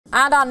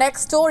And our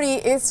next story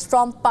is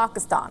from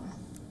Pakistan.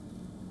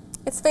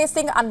 It's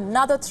facing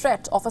another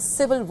threat of a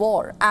civil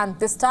war, and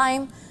this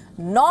time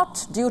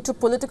not due to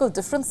political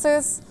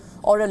differences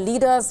or a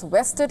leader's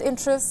vested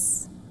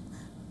interests.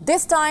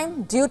 This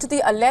time due to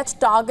the alleged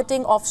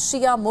targeting of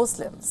Shia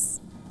Muslims.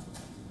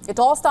 It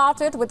all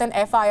started with an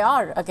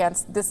FIR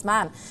against this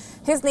man.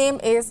 His name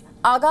is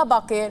Agha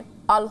Bakir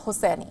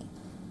al-Husseini.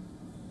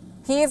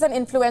 He is an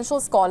influential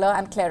scholar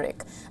and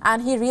cleric,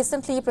 and he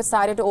recently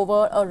presided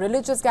over a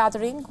religious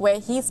gathering where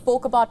he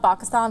spoke about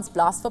Pakistan's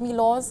blasphemy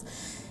laws.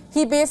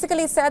 He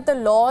basically said the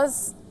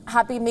laws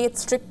have been made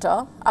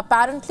stricter,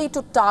 apparently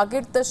to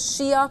target the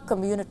Shia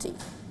community.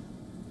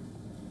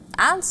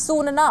 And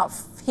soon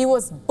enough, he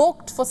was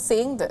booked for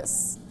saying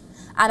this.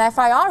 An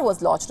FIR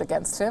was lodged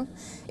against him.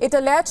 It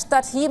alleged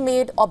that he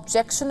made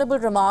objectionable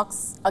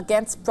remarks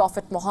against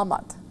Prophet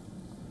Muhammad.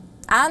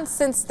 And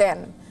since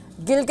then,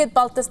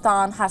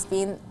 Gilgit-Baltistan has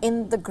been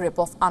in the grip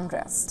of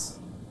unrest.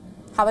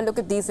 Have a look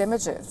at these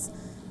images.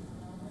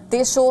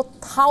 They show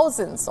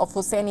thousands of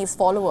Husseini's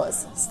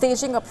followers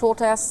staging a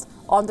protest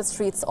on the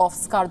streets of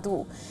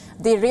Skardu.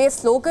 They raise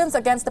slogans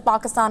against the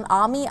Pakistan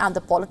army and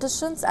the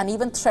politicians, and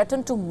even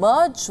threaten to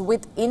merge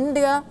with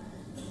India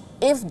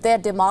if their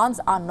demands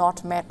are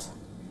not met.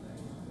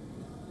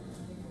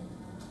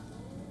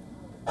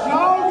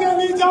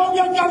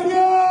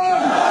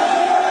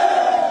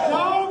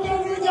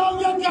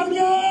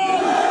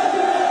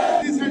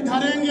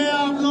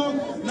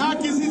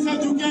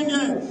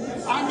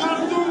 अगर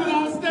तुम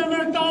रास्ते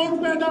में doubt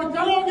पैदा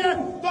करोगे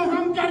तो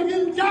हम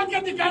करगिल जाके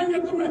दिखाएंगे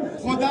तुम्हें।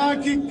 खुदा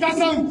की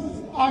कसम,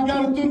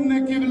 अगर तुमने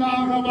किबला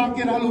आगा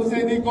बाकिर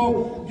अल-हुसैनी को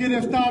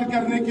गिरफ्तार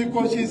करने की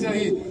कोशिश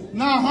रही,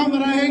 ना हम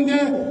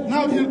रहेंगे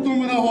ना फिर तुम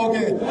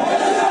रहोगे।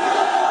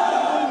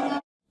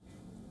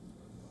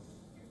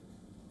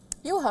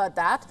 You heard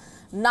that.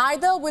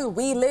 Neither will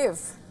we live,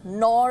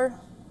 nor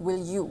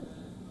will you.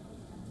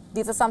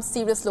 These are some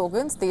serious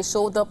slogans. They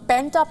show the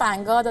pent-up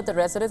anger that the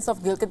residents of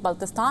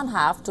Gilgit-Baltistan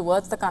have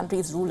towards the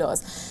country's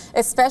rulers,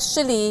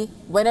 especially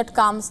when it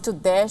comes to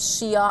their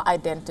Shia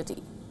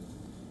identity.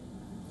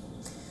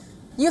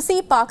 You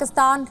see,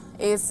 Pakistan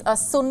is a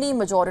Sunni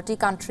majority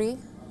country,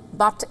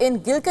 but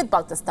in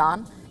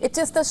Gilgit-Baltistan, it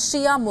is the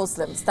Shia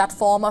Muslims that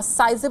form a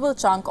sizable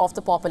chunk of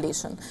the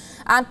population.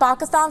 And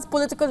Pakistan's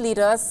political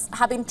leaders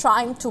have been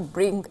trying to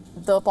bring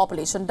the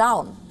population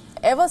down.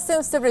 Ever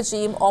since the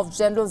regime of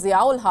General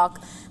Zia-ul-Haq,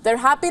 there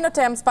have been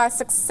attempts by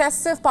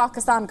successive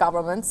Pakistan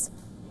governments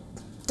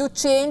to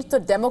change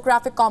the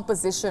demographic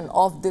composition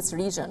of this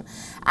region.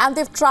 And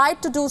they've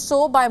tried to do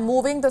so by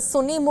moving the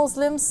Sunni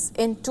Muslims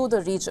into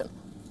the region.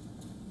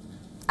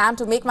 And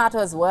to make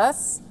matters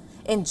worse,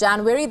 in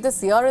January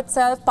this year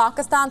itself,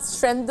 Pakistan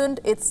strengthened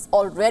its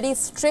already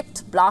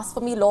strict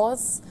blasphemy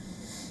laws.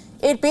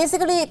 It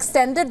basically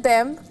extended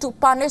them to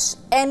punish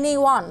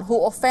anyone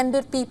who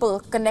offended people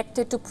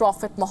connected to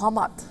Prophet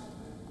Muhammad.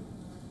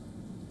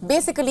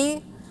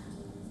 Basically,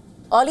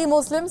 early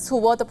Muslims who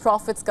were the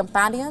Prophet's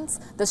companions,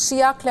 the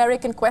Shia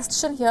cleric in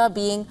question here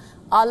being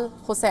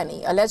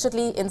al-Husseini,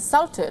 allegedly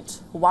insulted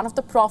one of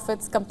the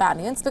Prophet's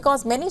companions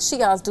because many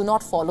Shias do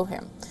not follow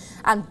him.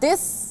 And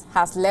this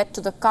has led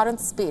to the current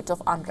spate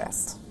of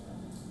unrest.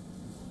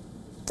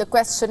 The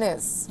question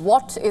is,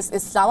 what is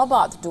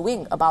Islamabad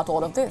doing about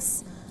all of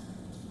this?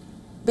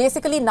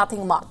 Basically,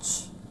 nothing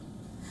much.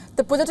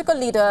 The political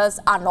leaders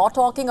are not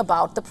talking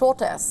about the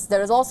protests.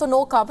 There is also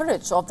no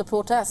coverage of the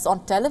protests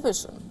on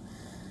television.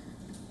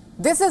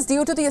 This is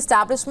due to the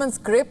establishment's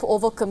grip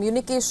over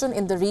communication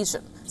in the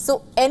region.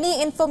 So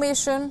any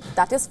information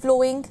that is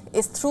flowing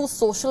is through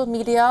social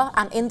media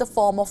and in the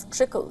form of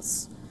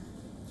trickles.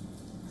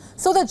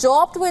 So the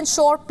job to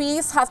ensure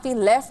peace has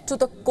been left to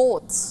the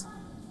courts.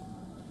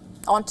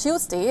 On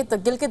Tuesday, the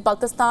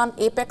Gilgit-Baltistan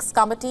Apex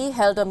Committee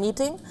held a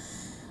meeting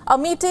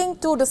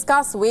to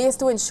discuss ways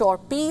to ensure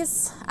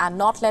peace and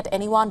not let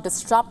anyone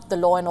disrupt the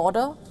law and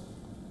order.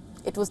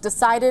 It was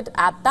decided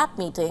at that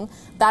meeting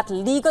that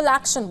legal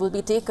action will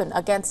be taken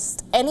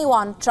against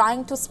anyone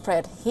trying to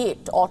spread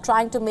hate or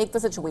trying to make the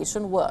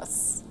situation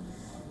worse.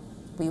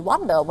 We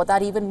wonder what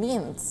that even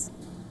means.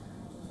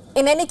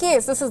 In any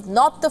case, this is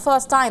not the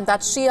first time that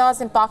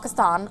Shias in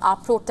Pakistan are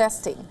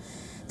protesting.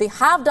 They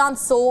have done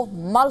so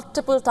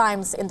multiple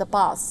times in the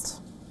past.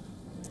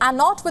 And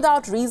not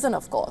without reason,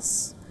 of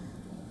course.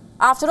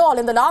 After all,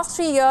 in the last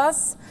 3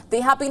 years,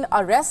 they have been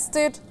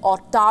arrested or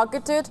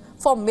targeted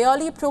for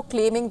merely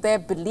proclaiming their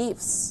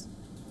beliefs.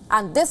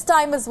 And this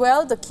time as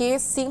well, the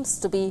case seems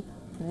to be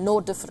no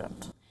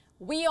different.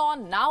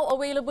 WION now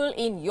available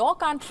in your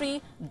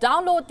country.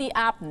 Download the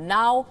app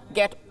now.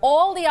 Get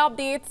all the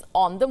updates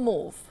on the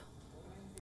move.